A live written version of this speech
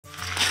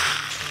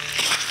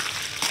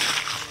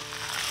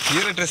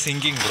Here it is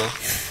sinking, bro.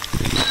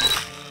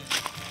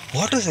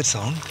 What was that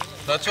sound?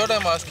 That's what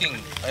I'm asking.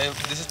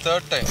 This is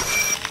third time.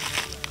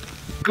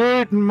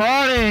 Good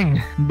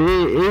morning!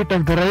 Day 8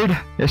 of the ride.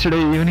 Yesterday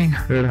evening,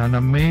 we had an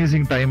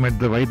amazing time at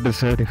the White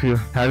Desert. If you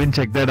haven't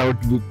checked that out,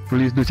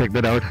 please do check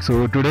that out.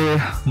 So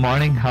today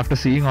morning, after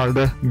seeing all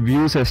the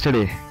views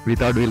yesterday, we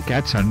thought we'll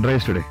catch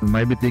sunrise today. You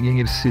might be thinking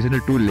it's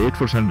little too late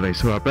for sunrise.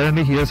 So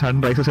apparently here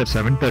sunrise is at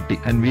 7:30,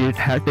 and we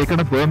had taken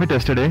a permit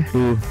yesterday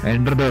to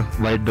enter the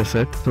White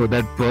Desert. So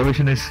that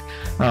permission is,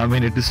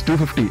 it is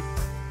 250.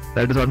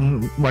 That is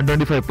on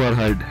 125 per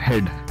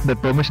head. The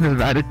permission is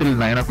valid till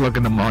 9 o'clock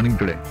in the morning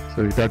today.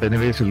 So we thought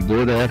anyways we'll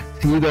go there,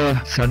 see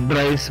the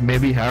sunrise,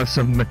 maybe have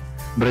some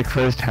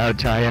breakfast, have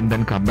chai and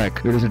then come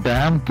back. It is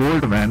damn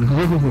cold, man.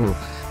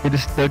 It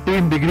is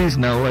 13 degrees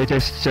now. I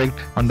just checked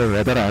on the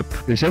weather app.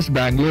 It's just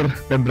Bangalore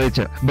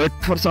temperature. But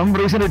for some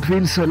reason it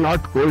feels a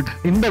lot cold.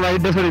 In the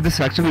White Desert it is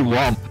actually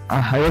warm.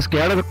 I was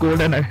scared of the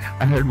cold and I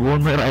had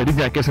worn my riding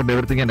jackets and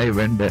everything and I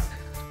went there.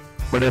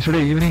 But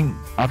yesterday evening,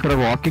 after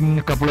walking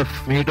a couple of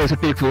meters to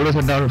take photos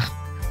and all,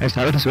 I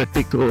started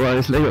sweating. So I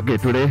was like, okay,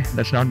 today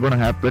that's not going to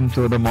happen.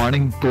 So the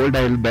morning cold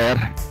I'll bear.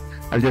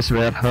 I'll just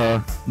wear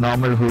a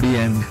normal hoodie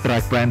and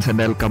track pants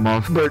and I'll come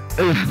off. But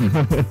I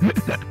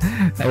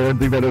don't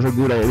think that was a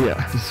good idea.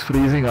 It's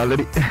freezing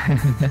already.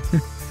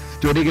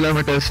 20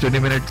 kilometers, 20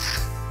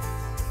 minutes.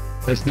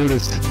 Let's do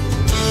this.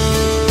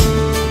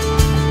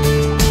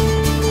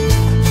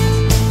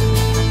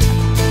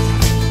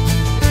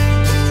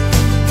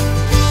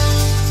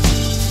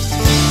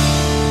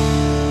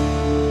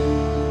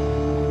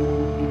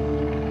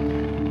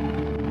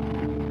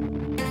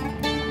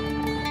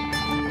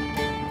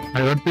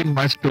 I don't think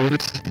much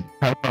tourists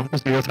have come to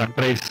see a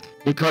sunrise.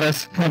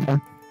 Because,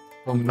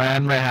 oh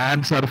man, my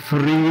hands are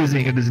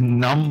freezing. It is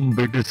numb.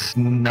 It is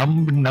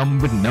numb.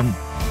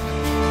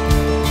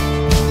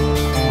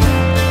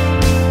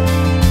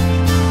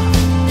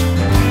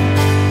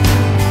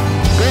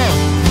 Go!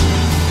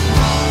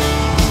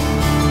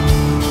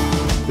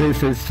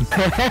 This is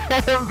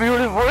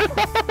beautiful.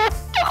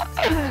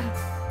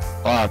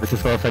 Wow, this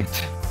is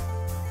perfect.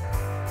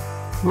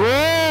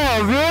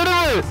 Wow,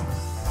 beautiful!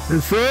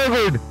 It's so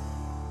good.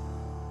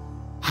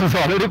 There's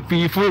already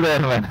people there,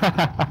 man.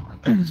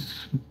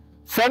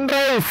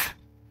 Sunrise!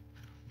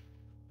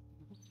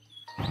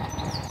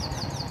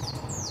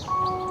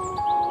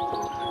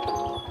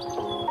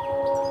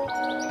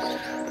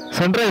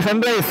 Sunrise!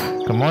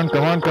 Come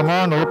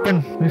on,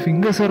 open. My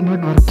fingers are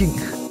not working.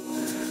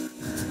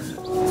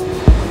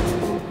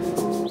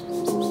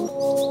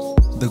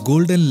 The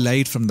golden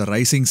light from the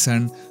rising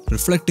sun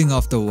reflecting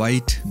off the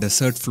white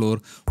desert floor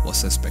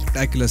was a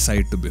spectacular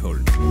sight to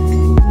behold.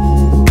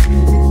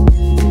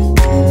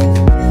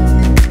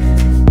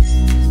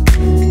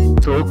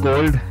 So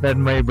cold that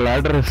my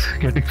bladder is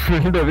getting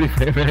filled every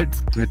 5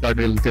 minutes. We thought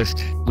we'll just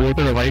go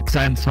to the white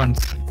sands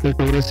once the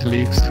tourist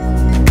leaves.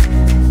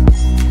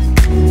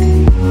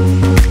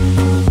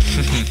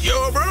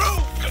 Yo, bro!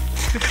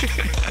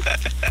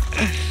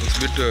 It's a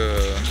bit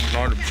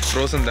not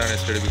frozen than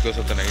yesterday because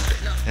of the night.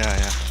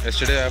 Yeah.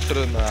 Yesterday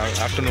after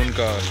afternoon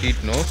heat,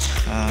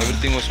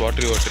 everything was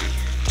watery.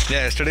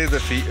 Yeah, yesterday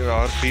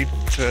our feet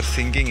were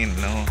sinking in.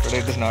 No, today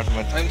it is not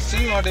much. I'm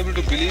still not able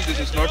to believe this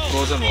is not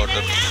frozen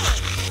water.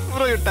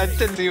 Bro, you touch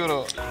and see,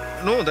 bro.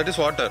 No, that is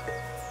water.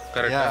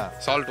 Correct. Yeah.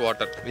 Salt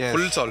water. Yes.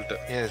 Full salt.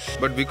 Yes.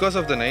 But because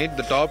of the night,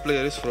 the top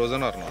layer is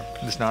frozen or not?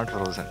 It's not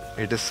frozen.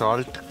 It is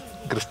salt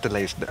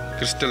crystallized.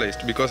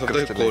 Crystallized because of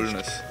the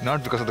coldness.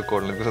 Not because of the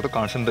coldness, because of the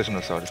concentration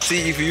of salt.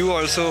 See, if you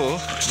also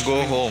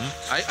go home.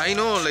 I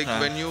know, like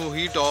when you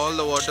heat all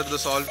the water, the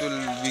salt will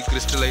be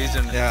crystallized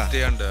and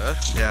stay under.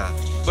 Yeah.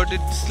 But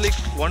it's like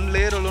one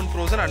layer alone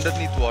frozen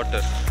underneath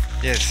water.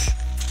 Yes.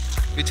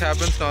 Which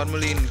happens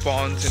normally in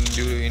ponds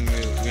in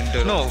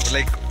winter. No,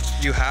 like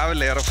you have a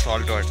layer of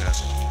salt water.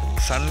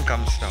 Sun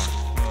comes down.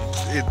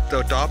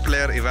 The top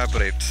layer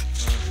evaporates.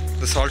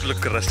 The salt will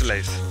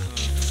crystallize.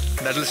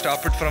 That will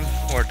stop it from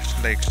what?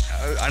 Like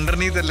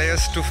underneath the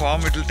layers to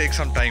form, it will take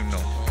some time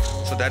now.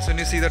 So that's when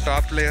you see the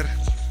top layer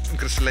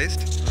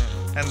crystallized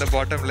and the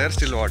bottom layer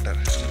still water.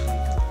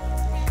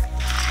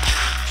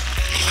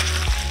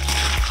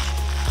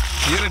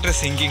 Here it is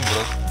sinking,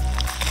 bro.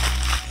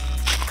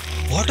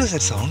 What was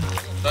that sound?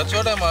 That's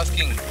what I'm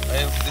asking.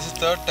 This is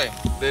third time.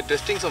 They're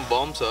testing some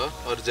bombs or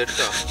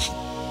Zeta.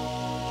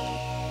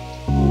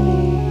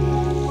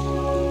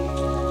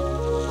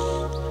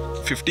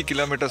 50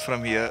 kilometers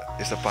from here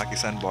is the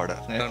Pakistan border.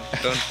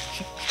 Turn.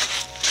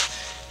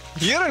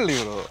 Here only,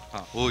 bro.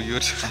 Oh, you're...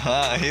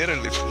 Here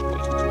only.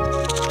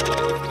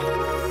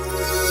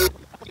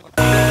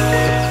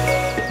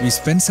 We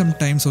spent some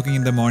time soaking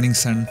in the morning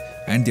sun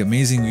and the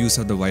amazing views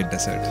of the White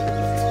Desert.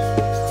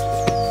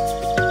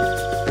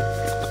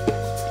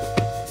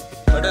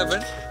 What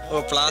happened?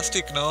 Oh,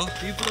 plastic, no?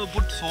 People have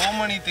put so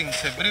many things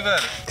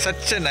everywhere.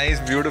 Such a nice,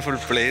 beautiful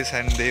place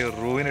and they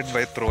ruin it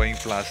by throwing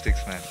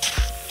plastics, man.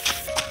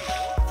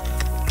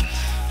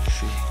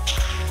 See.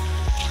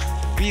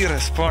 Be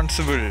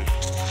responsible.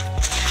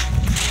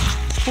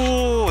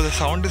 Oh, the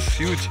sound is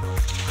huge.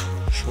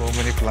 So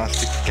many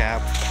plastic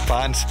cap,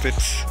 pan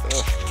spits.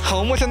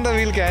 How much on the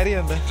wheel carry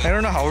on the? I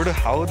don't know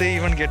how they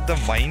even get the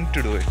mind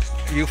to do it.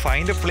 You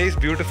find a place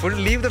beautiful,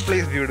 leave the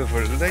place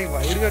beautiful. Like,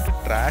 why do you have to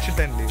trash it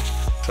and leave?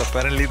 So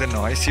apparently the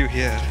noise you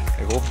hear,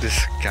 I hope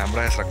this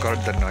camera has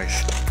recorded the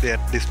noise. They are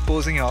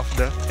disposing of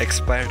the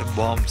expired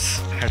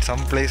bombs at some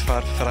place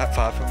far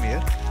from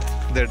here.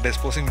 They're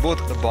disposing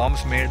both the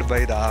bombs made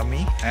by the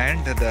army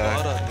and the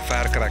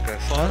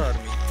firecrackers. For army.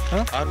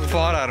 Huh? Army. For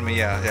army,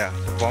 yeah.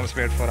 Bombs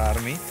made for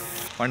army.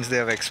 Once they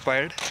have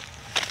expired,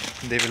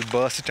 they will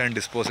burst it and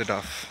dispose it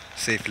off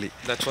safely.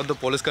 That's what the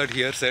police card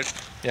here said.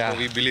 Yeah. So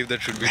we believe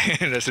that should be.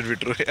 That should be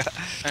true, yeah.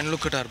 And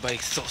look at our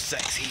bike, so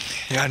sexy.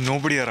 Yeah,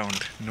 nobody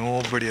around.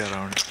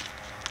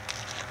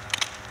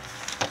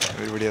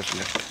 Everybody has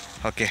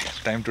left. Okay,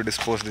 time to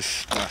dispose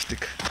this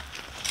plastic.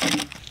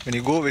 When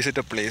you go visit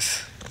a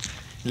place,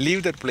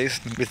 leave that place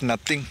with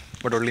nothing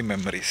but only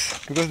memories.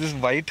 Because this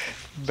white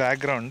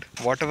background,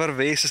 whatever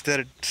waste is there,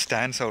 it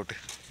stands out.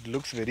 It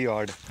looks very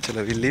odd.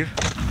 Chalo, we leave.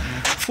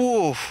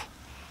 Whoa!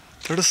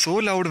 That was so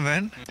loud,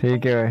 man.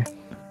 Take care.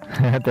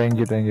 Thank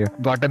you.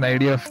 Got an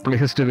idea of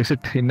places to visit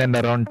in and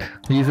around.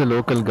 He's a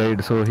local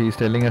guide, so he's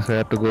telling us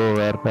where to go,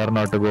 where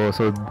not to go.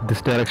 So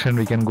this direction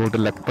we can go to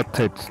Lakpat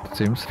side, it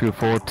seems. Few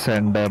forts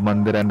and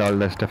mandir and all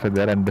that stuff is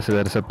there. And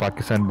there is a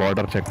Pakistan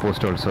border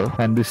checkpost also.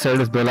 And this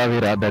side is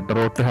Dolavira, that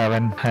road to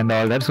heaven and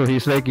all that. So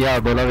he's like, yeah,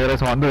 Dolavira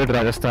is on the way to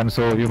Rajasthan,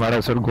 so you might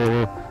as well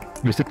go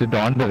visit it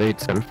on the way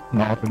itself.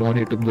 No, you don't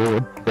need to go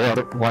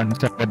there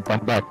once and then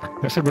come back.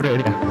 That's a good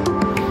idea.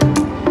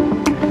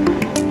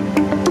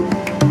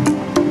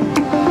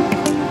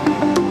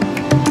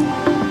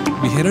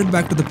 We headed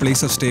back to the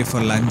place of stay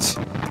for lunch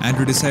and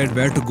to decide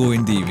where to go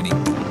in the evening.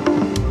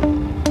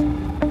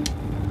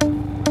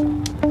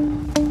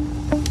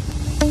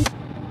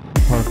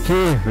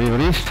 Okay, we've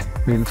reached.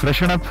 We'll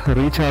freshen up,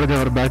 recharge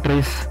our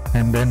batteries,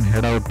 and then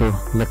head out to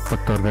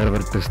Lakpat or wherever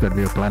it is that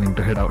we are planning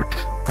to head out.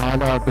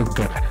 Kalo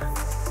Dungar.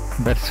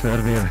 That's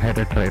where we are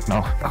headed right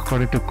now.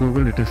 According to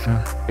Google, it is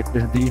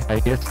the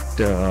highest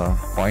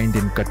point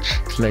in Kutch.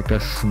 It's like a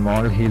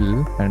small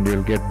hill, and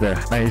you'll get the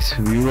nice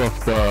view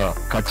of the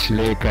Kutch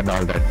lake and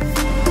all that.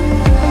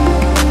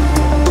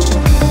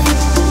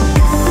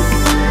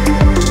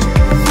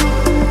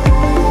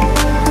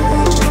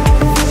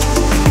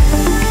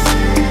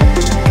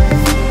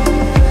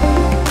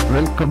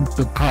 Welcome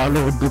to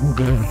Kalo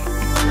Dungar.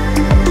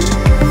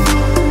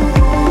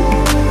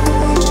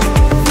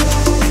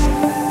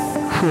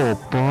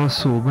 Oh,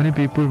 so many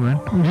people, man.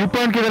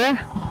 Viewpoint किधर है?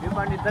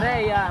 Viewpoint इधर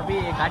है या अभी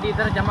गाड़ी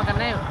इधर जमा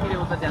करना है फिर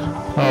उधर जाना।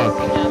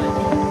 Okay.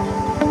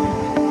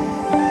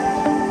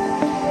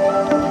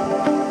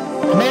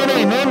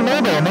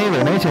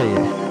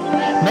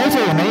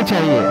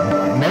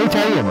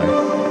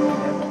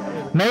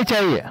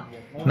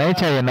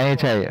 नहीं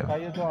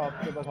चाहिए तो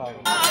आपके पास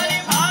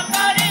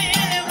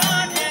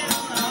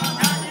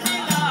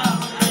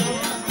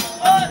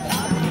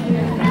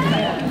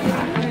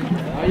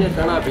ये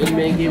चना भेल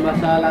मैगी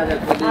मसाला भेल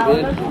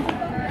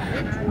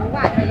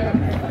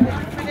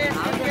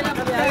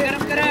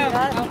गरम करो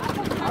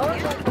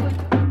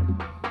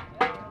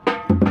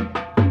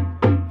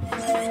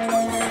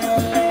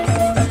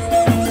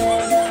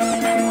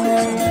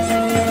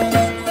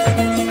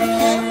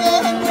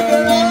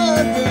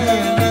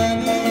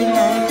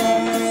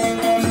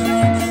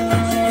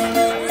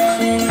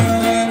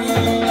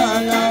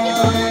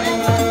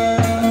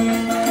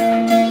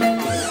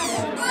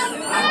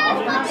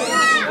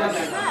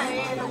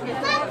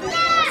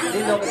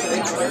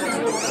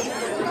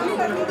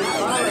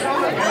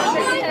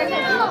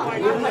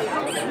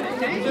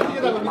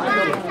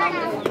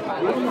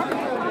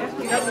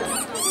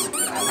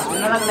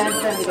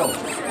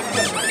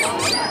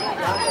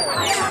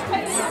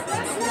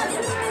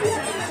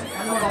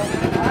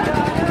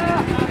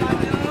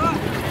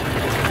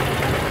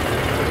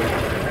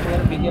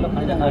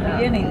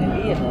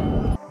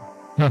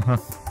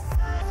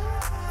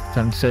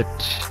sunset.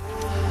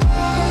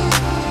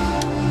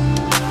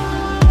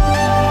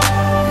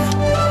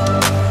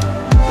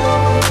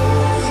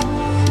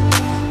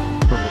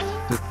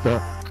 The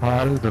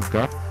Kalo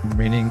Dungar,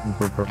 meaning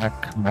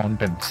Black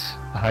Mountains,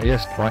 the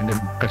highest point in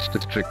Kutch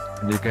district.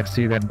 You can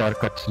see the entire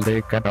Kutch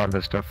lake and all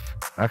that stuff.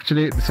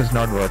 Actually, this is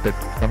not worth it.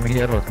 Coming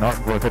here was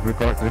not worth it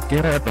because we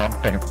came at a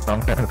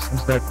long time.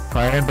 Since that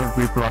 500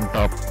 people on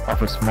top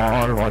of a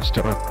small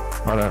watchtower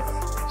or a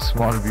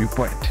small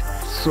viewpoint.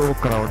 So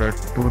crowded,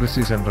 tourist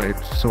season, right?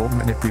 So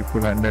many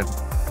people, and then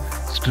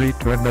street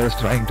vendors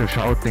trying to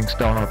shout things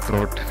down our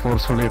throat,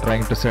 forcefully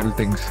trying to sell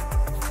things.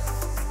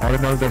 All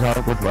in all, there's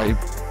a good vibe.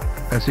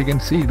 As you can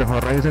see, the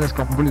horizon is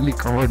completely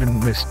covered in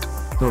mist,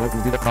 so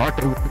we are not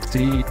able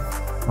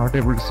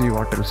to see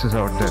what else is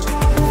out there.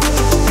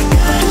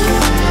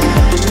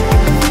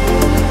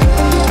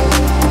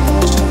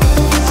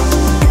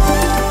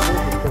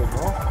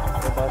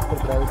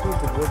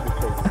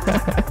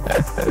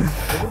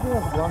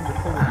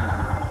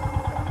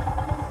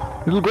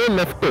 It will go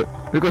left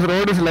because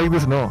road is like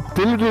this, no.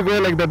 Still it will go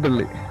like that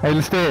only. I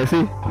will stay,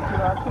 see.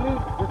 Actually,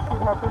 this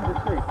should happen this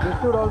side. This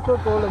should also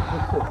go like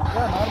this side.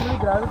 Yeah, normally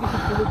gravity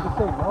should pull it this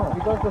side, no?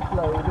 Because it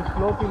is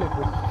slopey like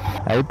this.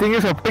 I think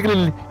it's optical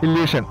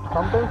illusion.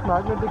 Sometimes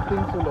magnetic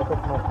things will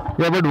affect, no?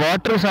 Yeah, but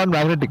water is not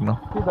magnetic, no?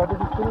 See, that is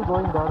still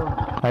going down.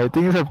 I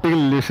think it's optical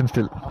illusion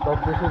still.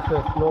 But this is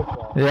a slope.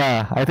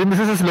 Yeah, I think this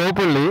is a slope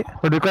only.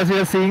 But because we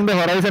are seeing the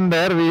horizon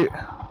there, we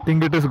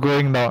think it is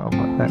going down.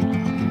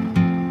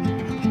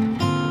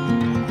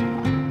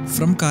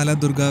 From Kalo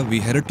Dungar, we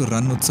headed to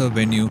Rann Utsav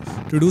venue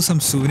to do some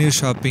souvenir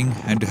shopping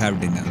and to have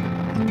dinner.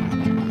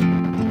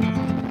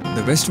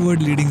 The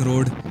westward leading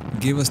road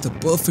gave us the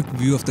perfect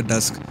view of the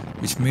dusk,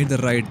 which made the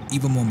ride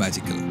even more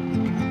magical.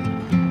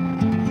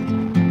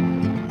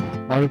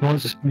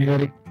 Almost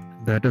nearly.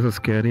 That is a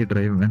scary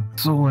drive, man.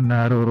 So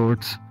narrow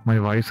roads. My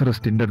visor is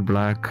tinted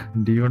black.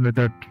 And even with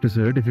that, it is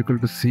very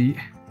difficult to see.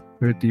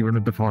 Even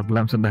with the fog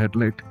lamps and the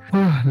headlight.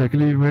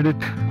 Luckily, we made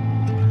it.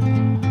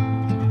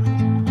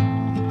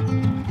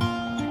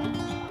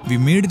 We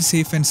made it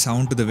safe and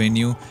sound to the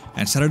venue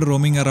and started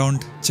roaming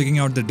around, checking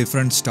out the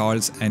different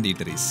stalls and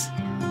eateries.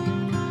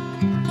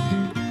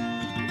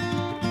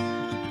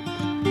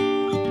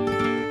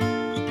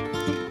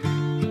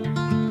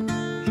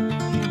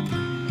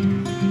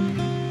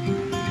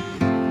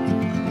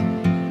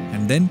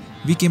 And then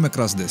we came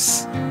across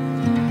this.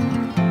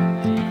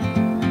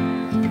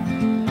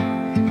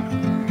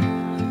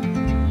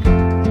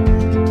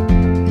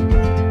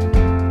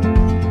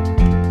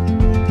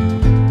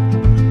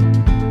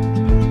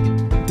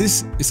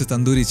 This is a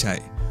tandoori chai,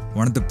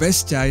 one of the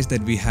best chais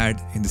that we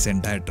had in this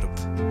entire trip.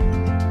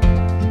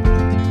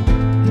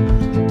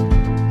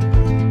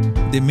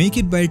 They make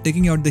it by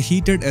taking out the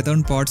heated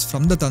earthen pots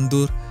from the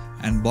tandoor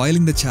and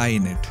boiling the chai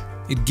in it.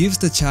 It gives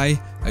the chai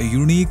a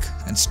unique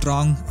and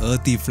strong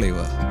earthy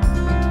flavor.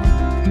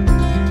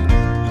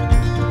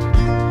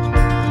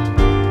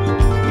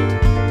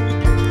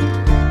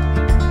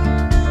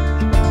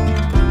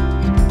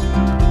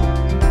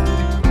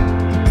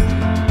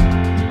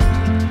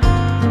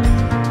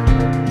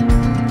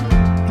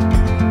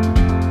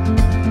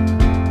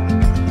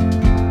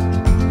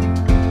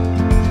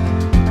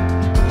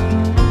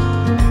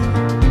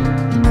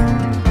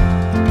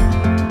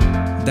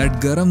 That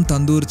garam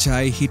tandoor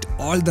chai hit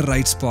all the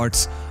right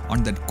spots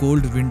on that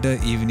cold winter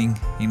evening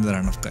in the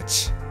Rann of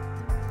Kutch.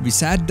 We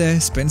sat there,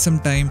 spent some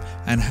time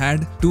and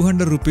had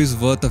 200 rupees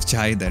worth of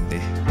chai that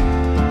day.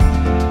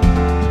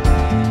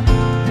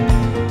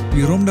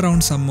 We roamed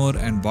around some more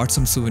and bought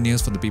some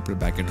souvenirs for the people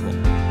back at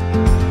home.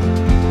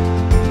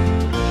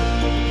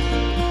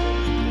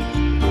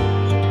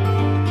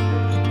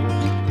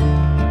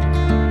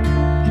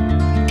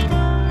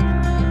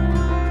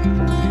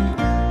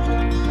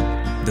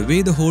 The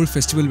way the whole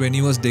festival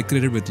venue was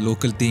decorated with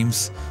local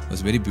themes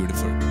was very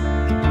beautiful.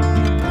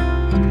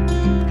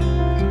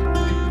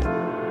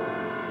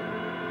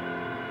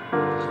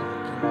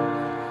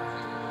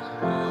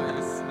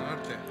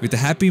 With a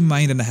happy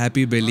mind and a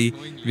happy belly,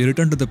 we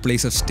returned to the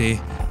place of stay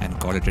and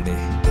called it a day.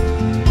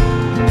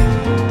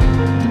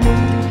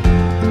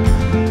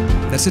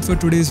 That's it for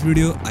today's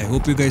video. I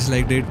hope you guys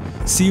liked it.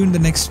 See you in the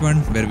next one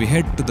where we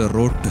head to the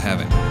road to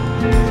heaven.